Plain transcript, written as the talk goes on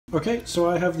Okay, so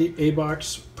I have the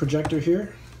A-Box projector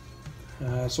here.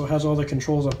 So it has all the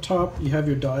controls up top. You have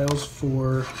your dials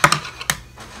for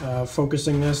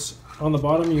focusing this. On the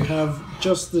bottom you have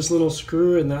just this little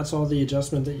screw, and that's all the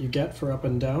adjustment that you get for up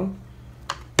and down.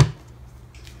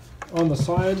 On the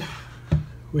side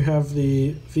we have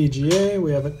the VGA,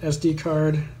 we have an SD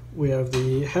card, we have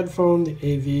the headphone, the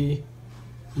AV,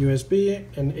 USB,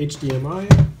 and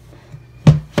HDMI.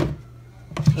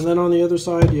 And then on the other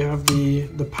side you have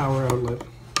the power outlet.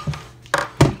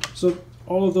 So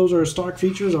all of those are stock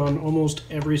features on almost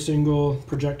every single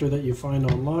projector that you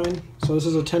find online. So this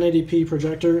is a 1080p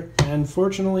projector, and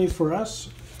fortunately for us,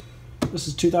 this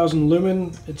is 2000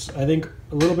 lumen. It's, I think,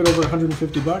 a little bit over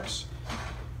 150 bucks.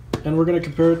 And we're going to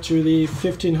compare it to the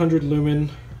 1500 lumen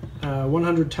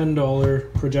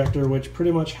 $110 projector, which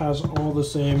pretty much has all the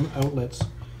same outlets.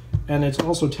 And it's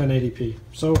also 1080p.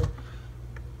 So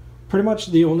pretty much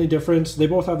the only difference, they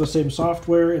both have the same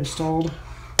software installed.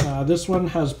 This one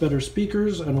has better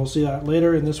speakers, and we'll see that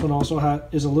later, and this one also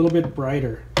is a little bit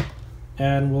brighter,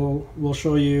 and we'll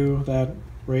show you that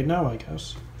right now, I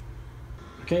guess.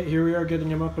 Okay, here we are getting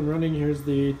him up and running. Here's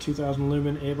the 2000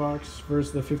 lumen A-Box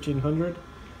versus the 1500,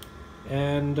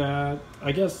 and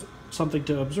I guess something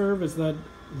to observe is that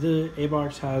the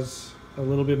A-Box has a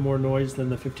little bit more noise than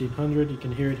the 1500. You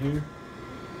can hear it here.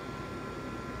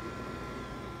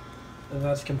 And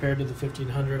that's compared to the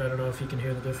 1500. I don't know if you can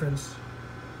hear the difference.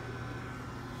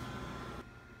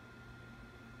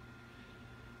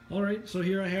 Alright, so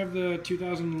here I have the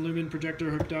 2000 lumen projector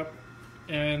hooked up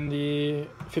and the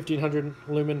 1500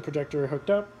 lumen projector hooked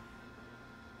up.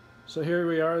 So here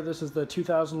we are. This is the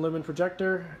 2000 lumen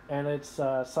projector, and it's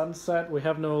sunset. We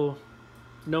have no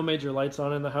major lights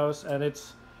on in the house, and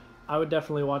I would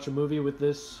definitely watch a movie with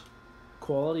this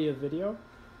quality of video.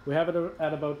 We have it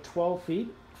at about 12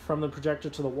 feet from the projector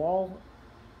to the wall,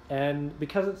 and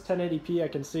because it's 1080p, I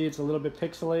can see it's a little bit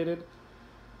pixelated.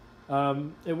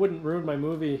 It wouldn't ruin my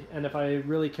movie, and if I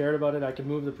really cared about it, I could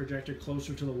move the projector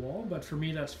closer to the wall, but for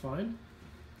me that's fine.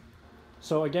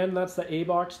 So again, that's the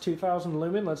A-Box 2000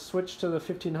 lumen. Let's switch to the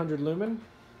 1500 lumen.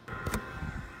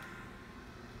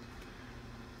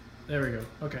 There we go.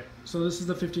 Okay, so this is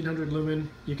the 1500 lumen.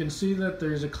 You can see that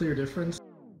there's a clear difference.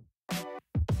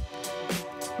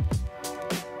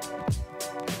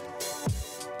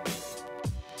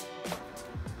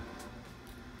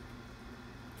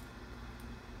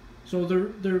 So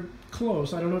they're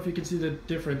close. I don't know if you can see the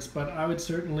difference, but I would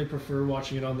certainly prefer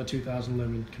watching it on the 2000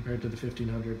 lumen compared to the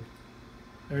 1500.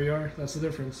 There you are. That's the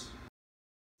difference.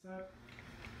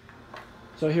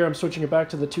 So here I'm switching it back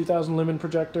to the 2000 lumen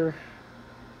projector.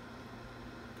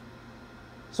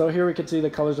 So here we can see the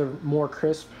colors are more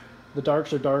crisp. The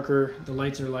darks are darker. The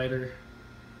lights are lighter.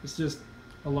 It's just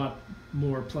a lot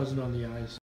more pleasant on the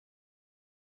eyes.